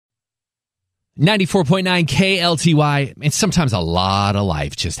94.9 KLTY. And sometimes a lot of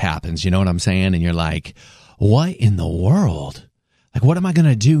life just happens. You know what I'm saying? And you're like, what in the world? Like, what am I going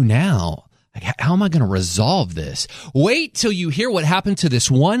to do now? Like, how am I going to resolve this? Wait till you hear what happened to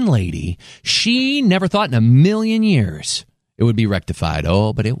this one lady. She never thought in a million years it would be rectified.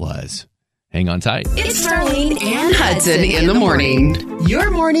 Oh, but it was. Hang on tight. It's Starlene and Hudson in the morning. Your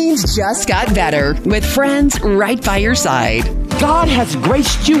mornings just got better with friends right by your side. God has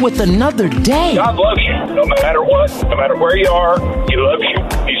graced you with another day. God loves you no matter what, no matter where you are. He loves you.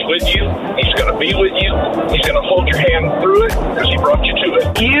 He's with you. He's going to be with you. He's going to hold your hand through it because he brought you to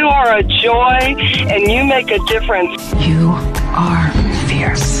it. You are a joy and you make a difference. You are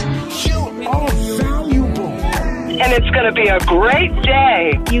fierce. You are valuable. And it's going to be a great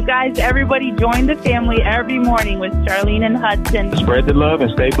day. You guys, everybody join the family every morning with Starlene and Hudson. Spread the love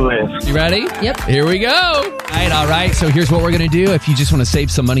and stay blessed. You ready? Yep. Here we go. All right. So here's what we're going to do. If you just want to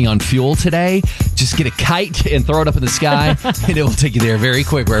save some money on fuel today, just get a kite and throw it up in the sky, and it will take you there very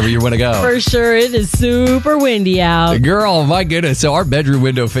quick wherever you want to go. For sure. It is super windy out. Girl, my goodness. So our bedroom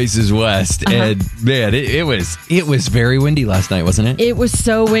window faces west, and man, it was very windy last night, wasn't it? It was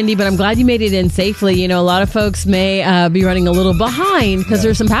so windy, but I'm glad you made it in safely. You know, a lot of folks may be running a little behind because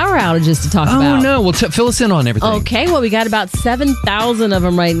there's some power outages to talk about. Oh, no. Well, fill us in on everything. Okay. Well, we got about 7,000 of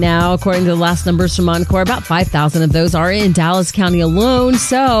them right now, according to the last numbers from Encore. About 5,000 of those are in Dallas County alone.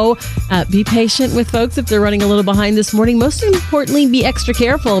 So be patient with folks if they're running a little behind this morning. Most importantly, be extra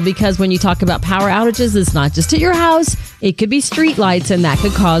careful because when you talk about power outages, it's not just at your house. It could be street lights, and that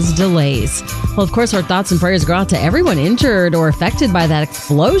could cause delays. Well, of course, our thoughts and prayers go out to everyone injured or affected by that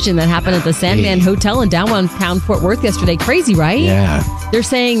explosion that happened at the Sandman Hotel in downtown Fort Worth yesterday. Crazy, right? Yeah. They're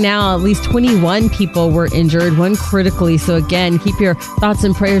saying now at least 21 people were injured, one critically. So again, keep your thoughts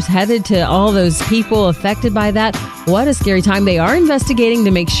and prayers headed to all those people affected by that. What a scary time. They are investigating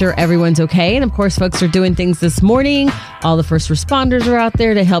to make sure everyone's okay. And of course, folks are doing things this morning. All the first responders are out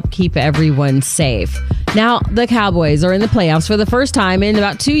there to help keep everyone safe. Now, the Cowboys are in the playoffs for the first time in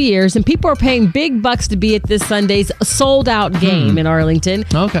about 2 years, and people are paying big bucks to be at this Sunday's sold-out game in Arlington.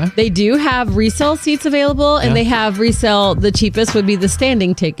 Okay. They do have resale seats available, and they have resale. The cheapest would be the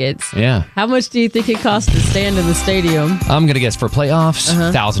standing tickets. Yeah. How much do you think it costs to stand in the stadium? I'm going to guess for playoffs,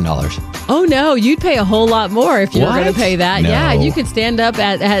 $1,000. Oh, no. You'd pay a whole lot more if you were going to pay that. No. Yeah, you could stand up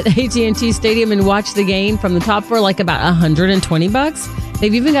at AT&T Stadium and watch the game from the top floor, like about $120.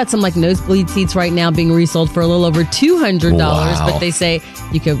 They've even got some like nosebleed seats right now being resold for a little over $200, but they say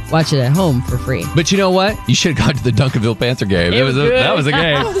you could watch it at home for free. But you know what? You should have gone to the Duncanville Panther game. That was a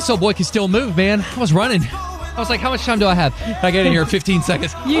game. Oh, this old boy can still move, man. I was running. I was like, how much time do I have? I get in here 15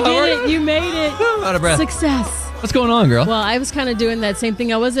 seconds. You did it. You made it. Out of breath. Success. What's going on, girl? Well, I was kind of doing that same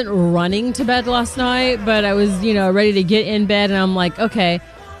thing. I wasn't running to bed last night, but I was, ready to get in bed. And I'm like, okay,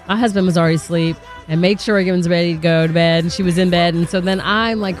 my husband was already asleep. And made sure everyone's ready to go to bed. And she was in bed. And so then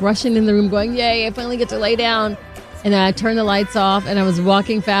I'm like rushing in the room going, yay, I finally get to lay down. And then I turned the lights off and I was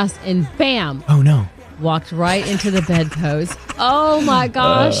walking fast and bam. Oh, no. Walked right into the bedpost. Oh, my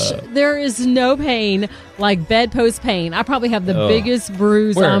gosh. There is no pain like bedpost pain. I probably have the biggest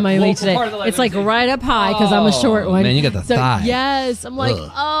bruise on my leg today. It's like right up high because I'm a short one. Man, you got the thigh. Yes. I'm like,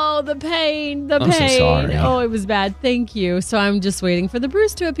 the pain, I'm so sorry. Oh, it was bad. Thank you. So I'm just waiting for the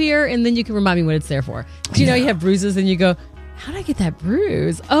bruise to appear, and then you can remind me what it's there for. You know you have bruises, and you go, how did I get that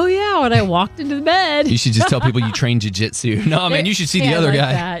bruise? Oh, yeah, when I walked into the bed. You should just tell people you train jiu-jitsu. No, man, you should see the other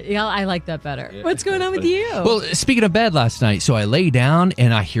guy. That. Yeah, I like that better. Yeah, what's going on with you? Well, speaking of bed last night, so I lay down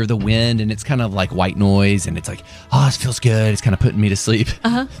and I hear the wind and it's kind of like white noise and it's like, oh, this feels good. It's kind of putting me to sleep.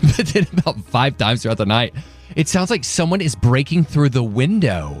 But then about 5 times throughout the night, it sounds like someone is breaking through the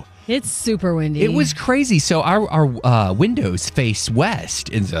window. It's super windy. It was crazy. So our windows face west,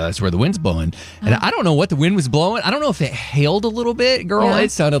 and so that's where the wind's blowing. And I don't know what the wind was blowing. I don't know if it hailed a little bit, girl. Yeah.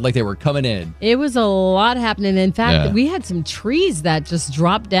 It sounded like they were coming in. It was a lot happening. In fact, we had some trees that just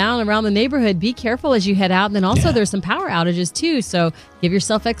dropped down around the neighborhood. Be careful as you head out. And then also there's some power outages too. So give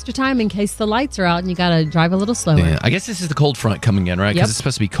yourself extra time in case the lights are out and you got to drive a little slower. Yeah. I guess this is the cold front coming in, right? Because it's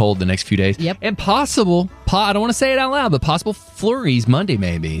supposed to be cold the next few days. Yep. And possible, I don't want to say it out loud, but possible flurries Monday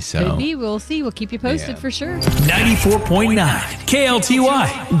maybe. So could be. We'll see. We'll keep you posted for sure. 94.9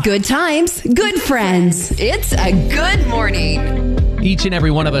 KLTY. Good times, good friends. It's a good morning. Each and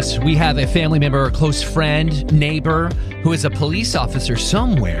every one of us, we have a family member, a close friend, neighbor, who is a police officer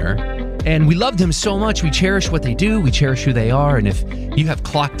somewhere. And we love them so much. We cherish what they do. We cherish who they are. And if you have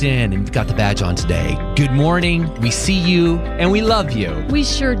clocked in and you've got the badge on today, good morning. We see you and we love you. We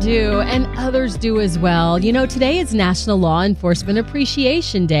sure do. And others do as well. You know, today is National Law Enforcement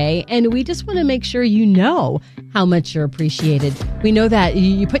Appreciation Day. And we just want to make sure you know how much you're appreciated. We know that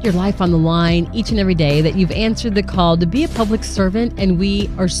you put your life on the line each and every day, that you've answered the call to be a public servant, and we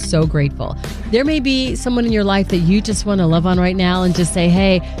are so grateful. There may be someone in your life that you just want to love on right now and just say,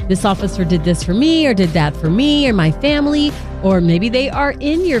 hey, this officer did this for me or did that for me or my family, or maybe they are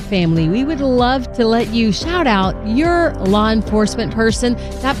in your family. We would love to let you shout out your law enforcement person,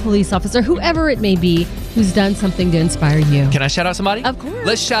 that police officer, whoever it may be, who's done something to inspire you. Can I shout out somebody? Of course.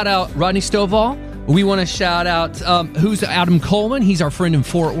 Let's shout out Rodney Stovall. We want to shout out, who's Adam Coleman? He's our friend in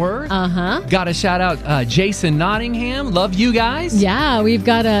Fort Worth. Got to shout out Jason Nottingham. Love you guys. Yeah, we've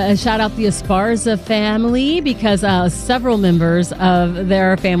got to shout out the Esparza family because several members of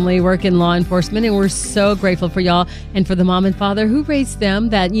their family work in law enforcement, and we're so grateful for y'all and for the mom and father who raised them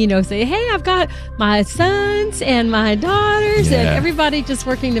that, say, hey, I've got my sons and my daughters and everybody just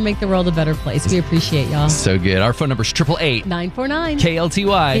working to make the world a better place. We appreciate y'all. So good. Our phone number is 888-949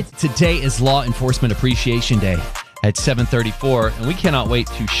 KLTY. Today is Law Enforcement Appreciation Day at 7:34, and we cannot wait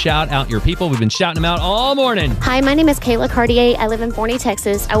to shout out your people. We've been shouting them out all morning. Hi, my name is Kayla Cartier. I live in Forney,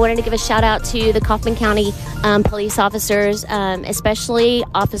 Texas. I wanted to give a shout out to the Kaufman County police officers, especially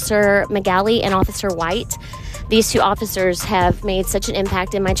Officer McGalley and Officer White. These two officers have made such an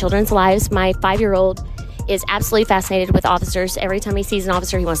impact in my children's lives. My 5-year-old is absolutely fascinated with officers. Every time he sees an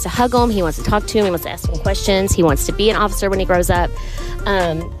officer, he wants to hug them, he wants to talk to him, he wants to ask him questions, he wants to be an officer when he grows up.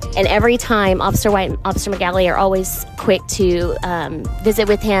 And every time, Officer White and Officer McGalley are always quick to visit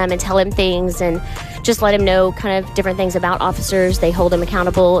with him and tell him things and just let him know kind of different things about officers. They hold him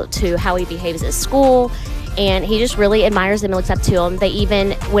accountable to how he behaves at school, and he just really admires them and looks up to them. They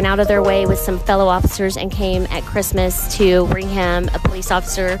even went out of their way with some fellow officers and came at Christmas to bring him a police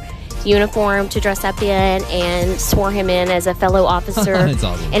officer uniform to dress up in and swore him in as a fellow officer. That's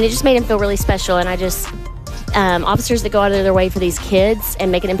awesome. And it just made him feel really special. And I just, officers that go out of their way for these kids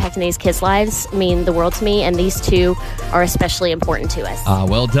and make an impact in these kids' lives mean the world to me. And these two are especially important to us.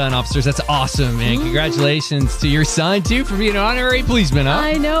 Well done, officers. That's awesome, man. Congratulations to your son, too, for being an honorary policeman, huh?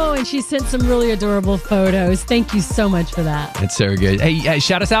 I know, and she sent some really adorable photos. Thank you so much for that. That's so good. Hey,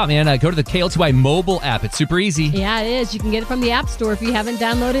 shout us out, man. Go to the KLTY mobile app. It's super easy. Yeah, it is. You can get it from the App Store. If you haven't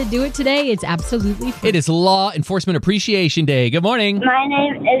downloaded, do it today. It's absolutely free. It is Law Enforcement Appreciation Day. Good morning. My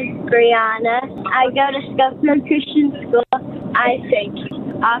name is Brianna. I go to Schofield Christian School. I thank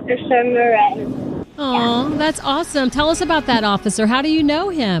Officer Murray. Oh, that's awesome. Tell us about that officer. How do you know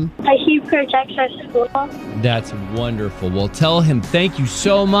him? He protects our school. That's wonderful. Well, tell him thank you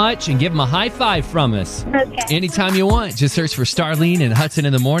so much and give him a high five from us. Okay. Anytime you want. Just search for Starlene and Hudson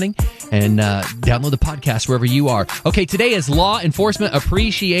in the morning and download the podcast wherever you are. Okay, today is Law Enforcement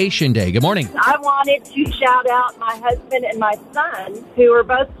Appreciation Day. Good morning. I wanted to shout out my husband and my son, who are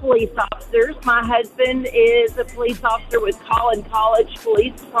both police officers. My husband is a police officer with Collin College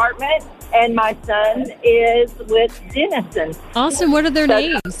Police Department, and my son is with Denison. Awesome. What are their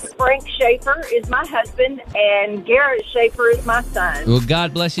names? Frank Schaefer is my husband, and Garrett Schaefer is my son. Well,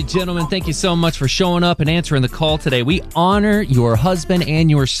 God bless you, gentlemen. Thank you so much for showing up and answering the call today. We honor your husband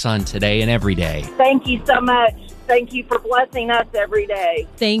and your son today and every day. Thank you so much. Thank you for blessing us every day.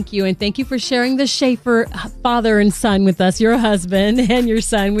 Thank you. And thank you for sharing the Schaefer father and son with us, your husband and your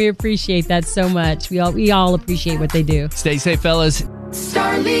son. We appreciate that so much. We all appreciate what they do. Stay safe, fellas.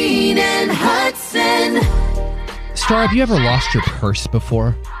 Starlene and Hudson. Star, have you ever lost your purse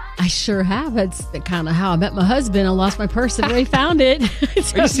before? I sure have. That's kind of how I met my husband. I lost my purse and I found it.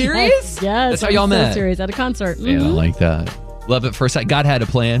 Are you serious? Yes. That's how y'all met? Serious. At a concert. Yeah, I like that. Love at first sight. God had a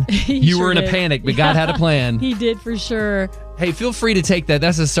plan. You were in a panic, but God had a plan. He did for sure. Hey, feel free to take that.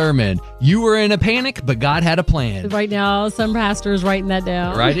 That's a sermon. You were in a panic, but God had a plan. Right now, some pastor's writing that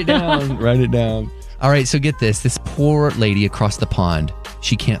down. Write it down. Write it down. All right, so get this. This poor lady across the pond,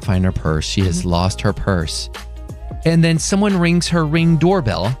 she can't find her purse. She has lost her purse. And then someone rings her Ring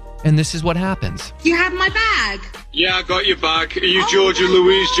doorbell, and this is what happens. You have my bag? Yeah, I got your bag. Are you Georgia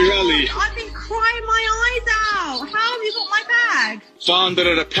Louise Girelli? I've been crying my eyes out. How have you got my bag? Found it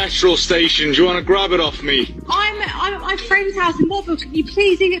at a petrol station. Do you want to grab it off me? I'm at my friend's house in Mobile. Can you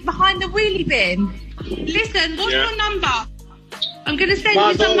please leave it behind the wheelie bin? Listen, what's your number? I'm going to send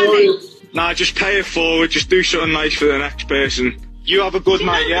you some money. Nah, just pay it forward. Just do something nice for the next person. You have a good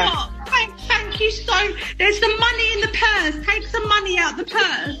night, yeah? What? Thank you so. There's some money in the purse. Take some money out the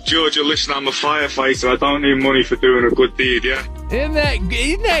purse. Georgia, listen, I'm a firefighter. I don't need money for doing a good deed, yeah? Isn't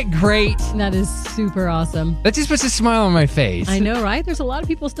that great? That is super awesome. That just puts a smile on my face. I know, right? There's a lot of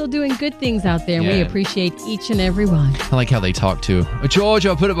people still doing good things out there, and we appreciate each and every one. I like how they talk too.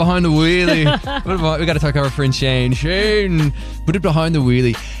 Georgia, put it behind the wheelie. We got to talk to our friend Shane. Shane, put it behind the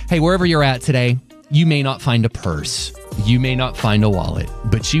wheelie. Hey, wherever you're at today, you may not find a purse. you may not find a wallet,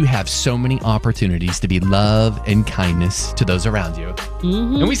 but you have so many opportunities to be love and kindness to those around you.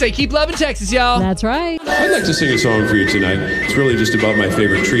 And we say, keep loving Texas, y'all. That's right. I'd like to sing a song for you tonight. It's really just about my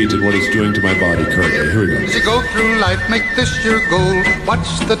favorite treat and what it's doing to my body currently. Here we go. As you go through life, make this your goal.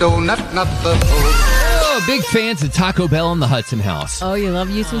 Watch the donut, not the pole. Oh, big fans of Taco Bell in the Hudson house. Oh, you love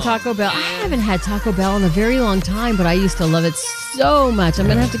you some Taco Bell. I haven't had Taco Bell in a very long time, but I used to love it so much. I'm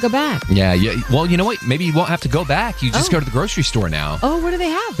going to have to go back. Yeah. Well, you know what? Maybe you won't have to go back. You just go to the grocery store now. Oh, what do they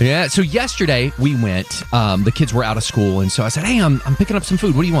have? Yeah. So yesterday we went. The kids were out of school, and so I said, "Hey, I'm picking up some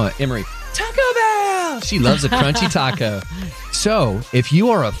food. What do you want, Emery?" Taco Bell. She loves a crunchy taco. So if you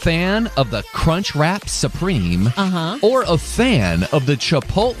are a fan of the Crunch Wrap Supreme, or a fan of the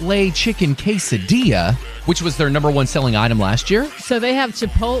Chipotle Chicken Quesadilla, which was their #1 selling item last year. So they have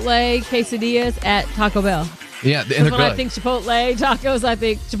Chipotle quesadillas at Taco Bell. Yeah, and they're when good. I think Chipotle tacos, I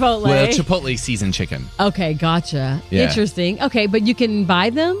think Chipotle. Well, Chipotle seasoned chicken. Okay, gotcha. Yeah. Interesting. Okay, but you can buy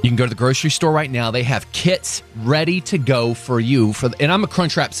them? You can go to the grocery store right now. They have kits ready to go for you. And I'm a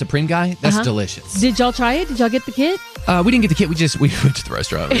Crunch Wrap Supreme guy. That's delicious. Did y'all try it? Did y'all get the kit? We didn't get the kit. We went to the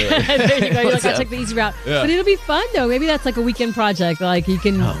restaurant. There you go. You're like, I'll check the easy route. Yeah. But it'll be fun, though. Maybe that's like a weekend project. Like, you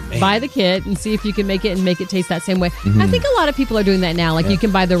can buy the kit and see if you can make it and make it taste that same way. I think a lot of people are doing that now. Like, you can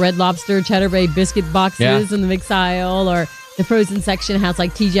buy the Red Lobster Cheddar Bay biscuit boxes in the mix aisle, or the frozen section has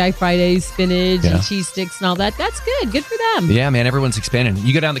like TGI Fridays spinach and cheese sticks and all that. That's good. Good for them. Yeah, man. Everyone's expanding.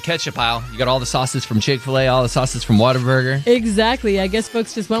 You go down the ketchup aisle. You got all the sauces from Chick-fil-A, all the sauces from Whataburger. Exactly. I guess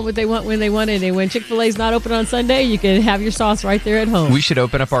folks just want what they want when they want it. And when Chick-fil-A's not open on Sunday, you can have your sauce right there at home. We should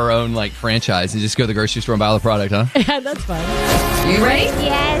open up our own franchise and just go to the grocery store and buy all the product, huh? Yeah, that's fun. You ready?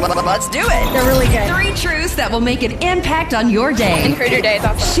 Yes. Let's do it. They're really good. 3 truths that will make an impact on your day. Improve your day. It's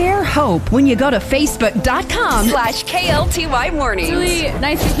awesome. Share hope when you go to facebook.com/KLTY Mornings. It's really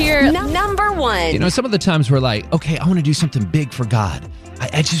nice to hear. Number 1. You know, some of the times we're like, okay, I want to do something big for God.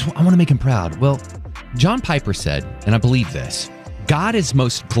 I want to make him proud. Well, John Piper said, and I believe this, God is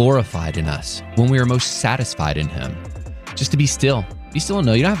most glorified in us when we are most satisfied in him. Just to be still. Be still and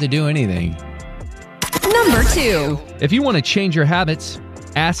know. You don't have to do anything. Number 2. If you want to change your habits,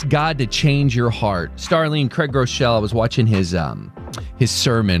 ask God to change your heart. Starlene, Craig Groeschel, I was watching his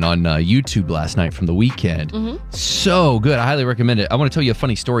sermon on YouTube last night from the weekend. So good. I highly recommend it. I want to tell you a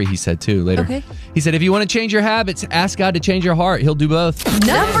funny story he said too later. Okay. He said, if you want to change your habits, ask God to change your heart. He'll do both.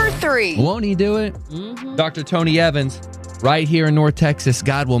 Number 3. Won't he do it? Dr. Tony Evans, right here in North Texas,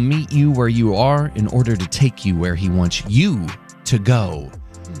 God will meet you where you are in order to take you where he wants you to go.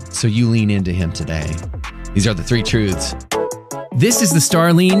 So you lean into him today. These are the 3 truths. This is the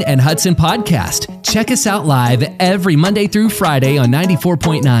Starlene and Hudson podcast. Check us out live every Monday through Friday on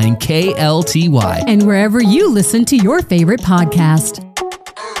 94.9 KLTY. And wherever you listen to your favorite podcast.